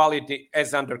inequality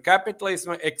as under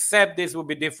capitalism, except this would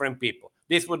be different people.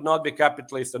 This would not be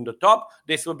capitalists on the top.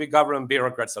 This would be government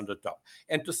bureaucrats on the top.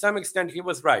 And to some extent, he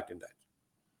was right in that.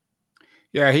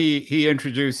 Yeah, he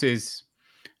introduces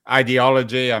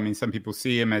ideology. I mean, some people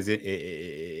see him as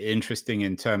interesting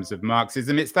in terms of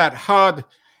Marxism. It's that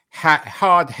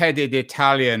hard-headed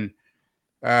Italian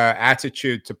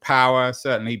attitude to power.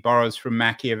 Certainly borrows from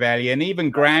Machiavelli, and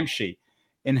even Gramsci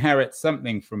inherits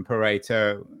something from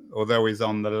Pareto, although he's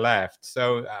on the left.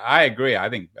 So I agree. I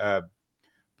think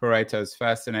Pareto's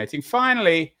fascinating.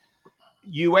 Finally,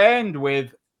 you end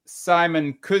with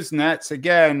Simon Kuznets.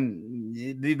 Again,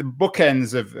 the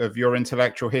bookends of your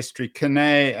intellectual history.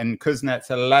 Quenet and Kuznets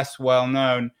are less well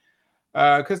known.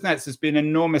 Kuznets has been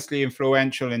enormously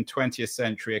influential in 20th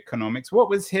century economics. What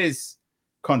was his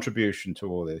contribution to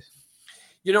all this?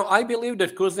 I believe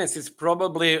that Kuznets is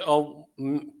probably,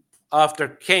 after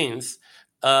Keynes,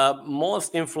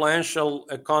 most influential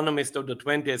economist of the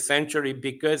 20th century,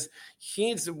 because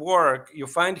his work, you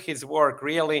find his work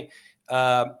really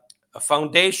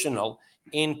foundational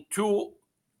in two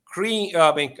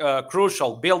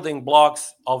crucial building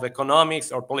blocks of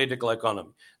economics or political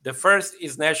economy. The first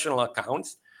is national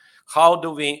accounts. How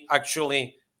do we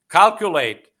actually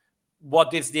calculate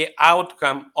what is the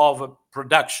outcome of a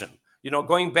production?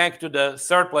 Going back to the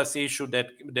surplus issue that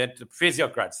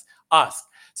physiocrats asked.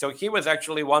 So he was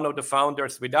actually one of the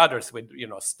founders with others, with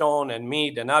Stone and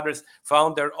Mead and others,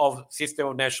 founder of system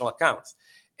of national accounts.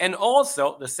 And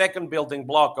also the second building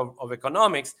block of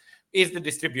economics is the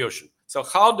distribution. So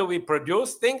how do we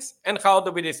produce things and how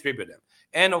do we distribute them?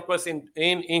 And of course, in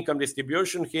income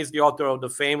distribution, he's the author of the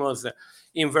famous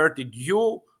inverted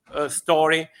U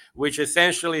story, which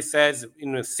essentially says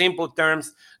in simple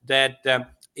terms that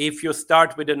if you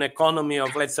start with an economy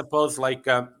of, let's suppose,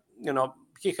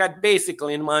 he had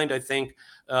basically in mind, I think,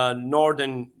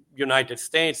 northern United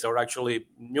States, or actually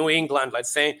New England,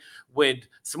 let's say, with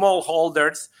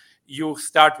smallholders. You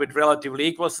start with relatively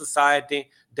equal society.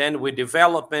 Then with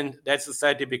development, that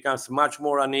society becomes much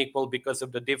more unequal because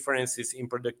of the differences in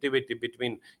productivity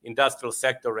between industrial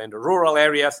sector and the rural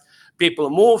areas. People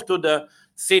move to the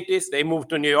cities. They move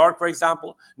to New York, for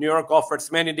example. New York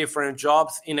offers many different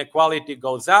jobs. Inequality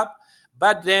goes up.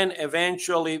 But then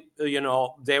eventually,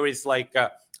 there is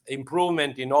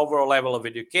improvement in overall level of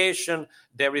education.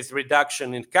 There is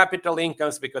reduction in capital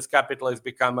incomes because capital has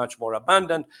become much more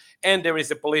abundant. And there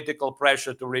is a political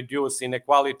pressure to reduce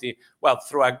inequality, well,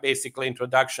 through basically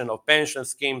introduction of pension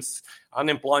schemes,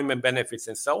 unemployment benefits,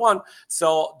 and so on.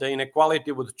 So the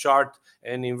inequality would chart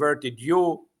an inverted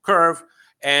U curve,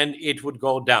 and it would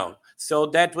go down. So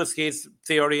that was his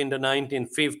theory in the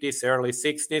 1950s, early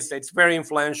 60s. It's very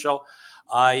influential.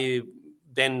 I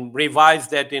then revised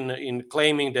that in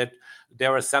claiming that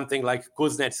there was something like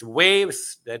Kuznets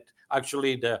waves, that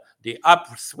actually the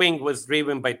upswing was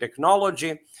driven by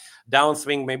technology,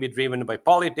 downswing maybe driven by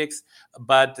politics,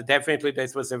 but definitely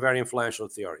this was a very influential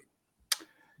theory.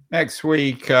 Next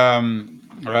week,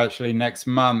 or actually next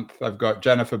month, I've got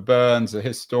Jennifer Burns, a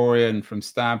historian from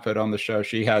Stanford, on the show.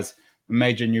 She has a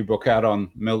major new book out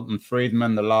on Milton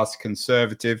Friedman, The Last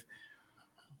Conservative.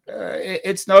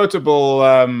 It's notable,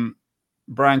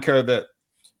 Branko, that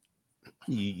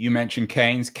you mentioned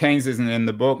Keynes. Keynes isn't in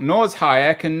the book, nor is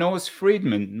Hayek, and nor is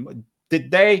Friedman.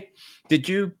 Did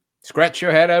you scratch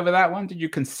your head over that one? Did you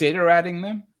consider adding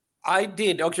them? I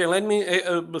did. Okay, let me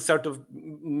sort of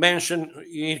mention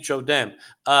each of them.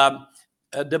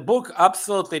 The book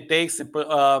absolutely takes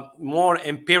a more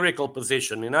empirical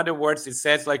position. In other words, it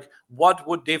says, like, what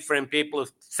would different people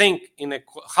think,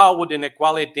 how would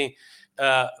inequality,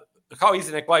 how is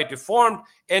inequality formed,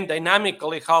 and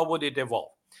dynamically, how would it evolve?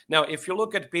 Now, if you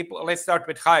look at people, let's start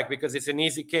with Hayek because it's an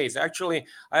easy case. Actually,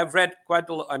 I've read quite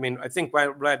a lot. I mean, I think I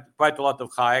read quite a lot of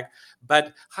Hayek,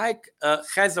 but Hayek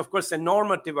has, of course, a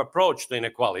normative approach to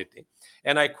inequality.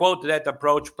 And I quote that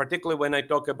approach, particularly when I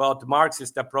talk about the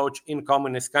Marxist approach in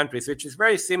communist countries, which is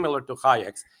very similar to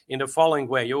Hayek's in the following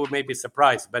way. You may be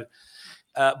surprised, but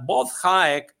both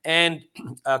Hayek and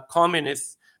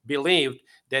communists believed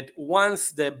that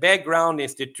once the background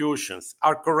institutions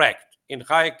are correct, in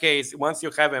Hayek's case, once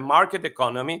you have a market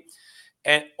economy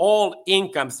and all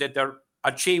incomes that are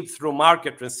achieved through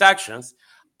market transactions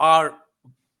are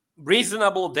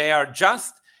reasonable, they are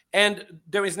just, and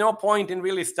there is no point in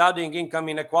really studying income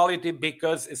inequality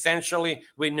because essentially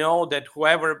we know that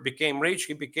whoever became rich,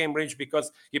 he became rich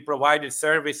because he provided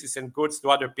services and goods to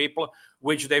other people,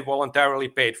 which they voluntarily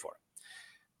paid for.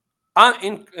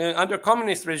 Under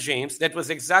communist regimes, that was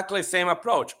exactly the same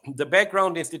approach. The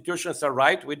background institutions are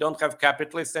right. We don't have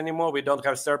capitalists anymore. We don't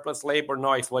have surplus labor,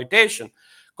 no exploitation.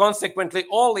 Consequently,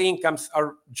 all incomes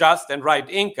are just and right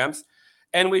incomes,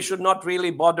 and we should not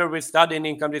really bother with studying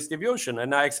income distribution.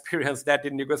 And I experienced that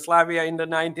in Yugoslavia in the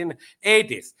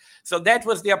 1980s. So that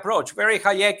was the approach, very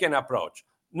Hayekian approach,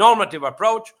 normative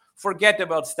approach. Forget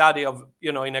about study of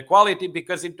inequality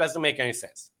because it doesn't make any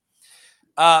sense.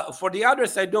 For the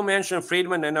others, I do mention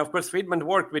Friedman, and of course, Friedman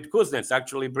worked with Kuznets.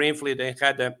 Actually, briefly, they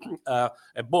had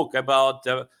a book about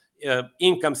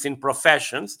incomes in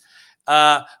professions.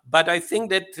 But I think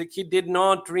that he did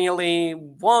not really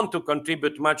want to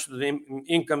contribute much to the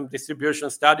income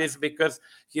distribution studies because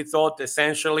he thought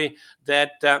essentially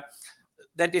that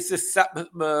that is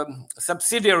a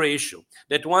subsidiary issue,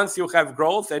 that once you have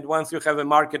growth and once you have a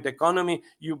market economy,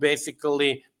 you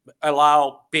basically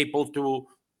allow people to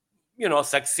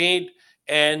succeed,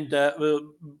 and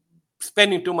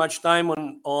spending too much time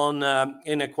on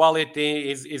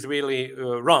inequality is really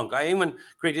wrong. I even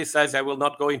criticize, I will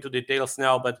not go into details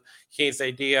now, but his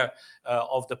idea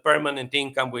of the permanent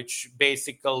income, which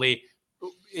basically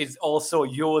is also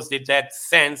used in that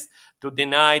sense to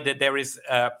deny that there is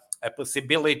a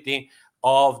possibility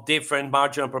of different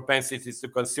marginal propensities to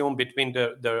consume between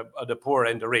the poor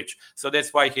and the rich. So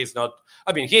that's why he's not,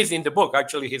 he's in the book,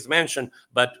 actually he's mentioned,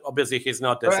 but obviously he's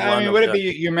not as one would it be,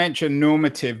 you mentioned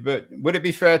normative, but would it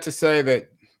be fair to say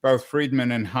that both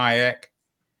Friedman and Hayek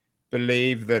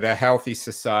believe that a healthy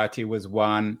society was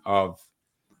one of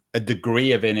a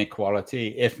degree of inequality,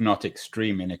 if not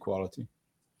extreme inequality?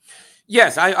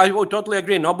 Yes, I would totally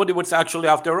agree. Nobody would actually,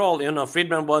 after all,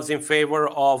 Friedman was in favor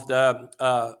of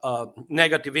the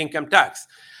negative income tax.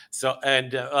 So,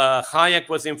 and Hayek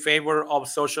was in favor of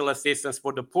social assistance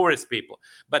for the poorest people.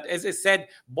 But as I said,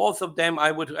 both of them,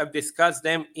 I would have discussed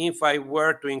them if I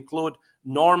were to include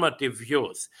normative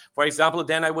views. For example,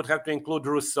 then I would have to include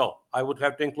Rousseau. I would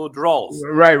have to include Rawls.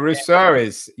 Right, Rousseau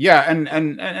is, yeah,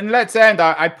 and let's end.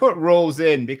 I put Rawls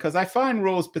in because I find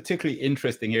Rawls particularly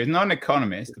interesting here. He's not an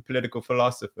economist, a political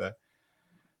philosopher,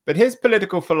 but his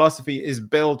political philosophy is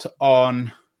built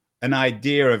on an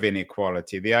idea of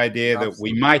inequality, the idea that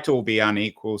we might all be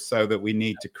unequal, so that we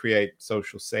need to create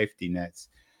social safety nets.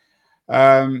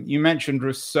 You mentioned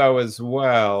Rousseau as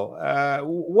well.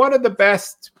 What are the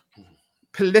best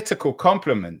political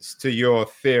complements to your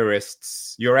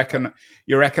theorists, your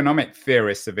economic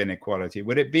theorists of inequality?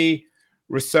 Would it be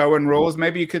Rousseau and Rawls.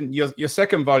 Maybe you can, your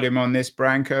second volume on this,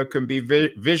 Branko, can be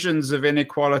visions of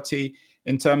inequality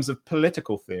in terms of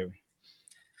political theory.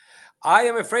 I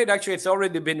am afraid, actually, it's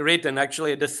already been written.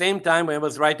 Actually, at the same time I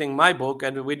was writing my book,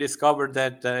 and we discovered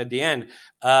that at the end,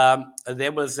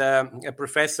 there was a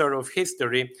professor of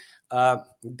history,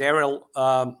 Daryl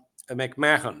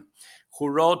McMahon, who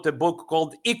wrote a book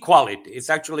called Equality. It's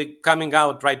actually coming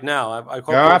out right now. I hope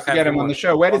I have to get him on the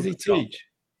show. Where does he teach?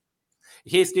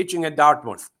 He's teaching at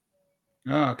Dartmouth.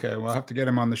 Oh, okay. Well, I'll have to get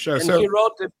him on the show. And he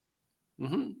wrote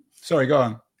Sorry, go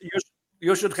on.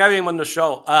 You should have him on the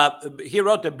show. He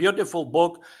wrote a beautiful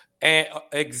book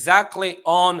exactly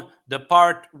on the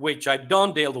part which I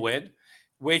don't deal with,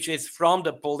 which is from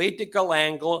the political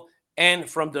angle and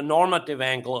from the normative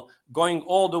angle, going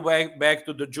all the way back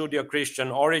to the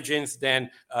Judeo-Christian origins, then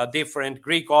different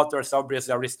Greek authors,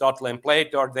 obviously Aristotle and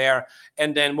Plato are there,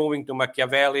 and then moving to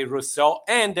Machiavelli, Rousseau,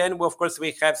 and then, of course,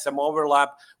 we have some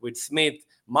overlap with Smith,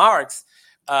 Marx.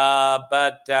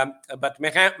 But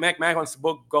McMahon's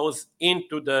book goes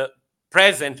into the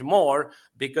present more,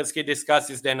 because he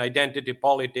discusses then identity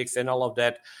politics and all of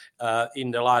that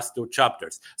in the last two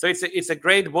chapters. So it's a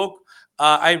great book.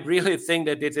 I really think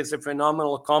that it is a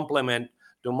phenomenal complement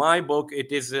to my book.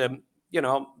 It is,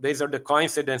 these are the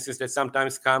coincidences that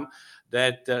sometimes come,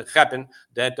 that happen,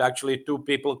 that actually two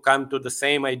people come to the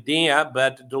same idea,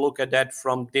 but to look at that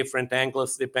from different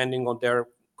angles depending on their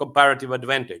comparative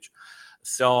advantage.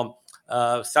 So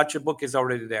such a book is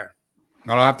already there.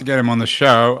 Well, I'll have to get him on the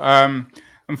show.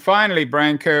 And finally,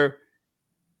 Branko,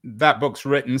 that book's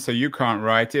written, so you can't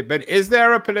write it. But is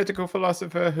there a political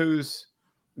philosopher whose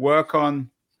work on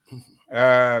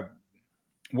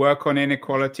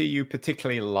inequality you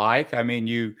particularly like? I mean,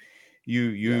 you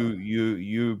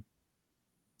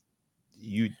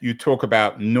talk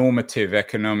about normative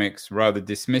economics rather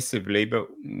dismissively, but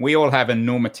we all have a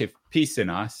normative piece in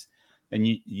us. And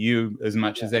you as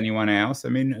much as anyone else. I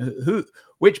mean,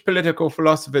 which political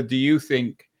philosopher do you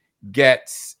think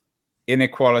gets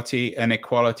inequality and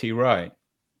equality right?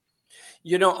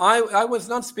 I was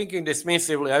not speaking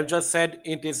dismissively. I just said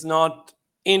it is not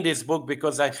in this book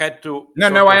because I had to.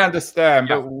 No, I understand.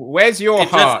 Yeah. But where's your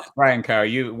heart,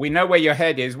 Branko? We know where your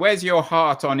head is. Where's your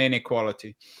heart on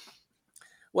inequality?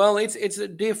 Well, it's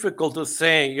difficult to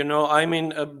say, I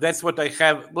mean, that's what I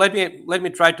have. Let me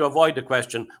try to avoid the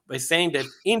question by saying that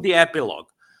in the epilogue,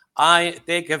 I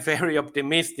take a very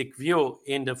optimistic view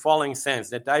in the following sense,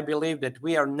 that I believe that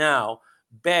we are now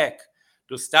back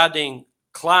to studying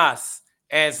class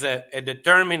as a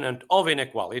determinant of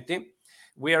inequality.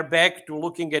 We are back to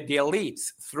looking at the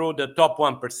elites through the top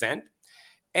 1%.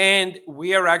 And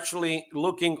we are actually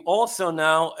looking also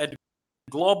now at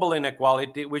global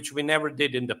inequality, which we never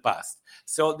did in the past.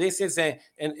 So this is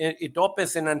it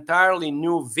opens an entirely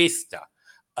new vista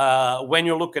when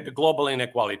you look at the global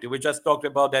inequality. We just talked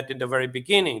about that in the very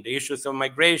beginning, the issues of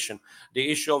migration, the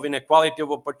issue of inequality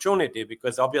of opportunity,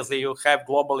 because obviously you have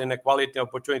global inequality of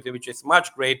opportunity, which is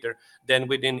much greater than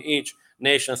within each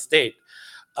nation state.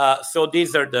 So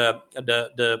these are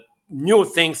the new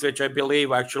things which I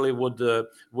believe actually would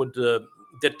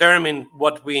determine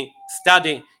what we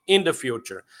study in the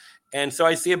future. And so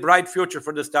I see a bright future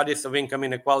for the studies of income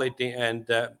inequality and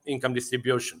income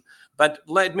distribution. But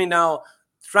let me now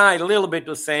try a little bit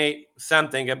to say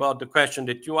something about the question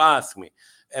that you asked me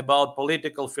about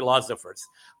political philosophers.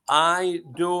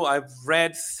 I've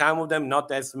read some of them,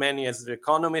 not as many as the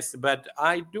economists, but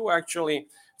I do actually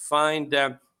find,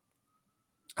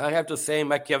 I have to say,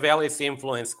 Machiavelli's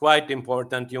influence quite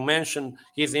important. You mentioned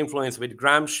his influence with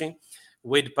Gramsci,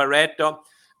 with Pareto,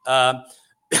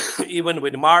 even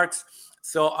with Marx.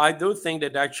 So I do think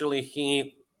that actually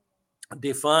he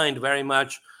defined very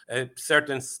much a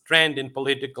certain trend in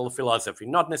political philosophy,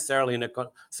 not necessarily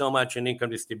so much in income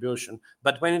distribution.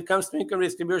 But when it comes to income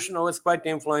distribution, I was quite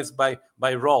influenced by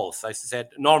Rawls, I said,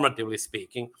 normatively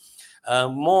speaking,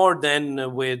 more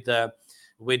than with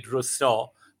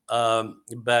Rousseau.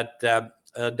 But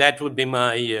that would be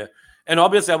my... And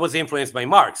obviously, I was influenced by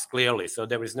Marx, clearly. So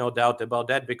there is no doubt about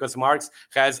that, because Marx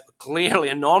has clearly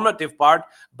a normative part,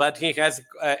 but he has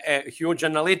a huge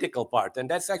analytical part. And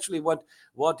that's actually what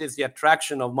is the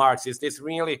attraction of Marx, is this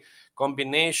really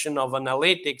combination of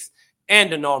analytics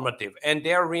and the normative. And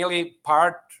they're really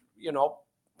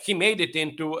he made it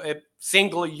into a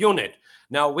single unit.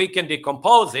 Now, we can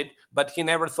decompose it, but he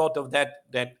never thought of that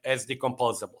as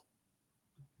decomposable.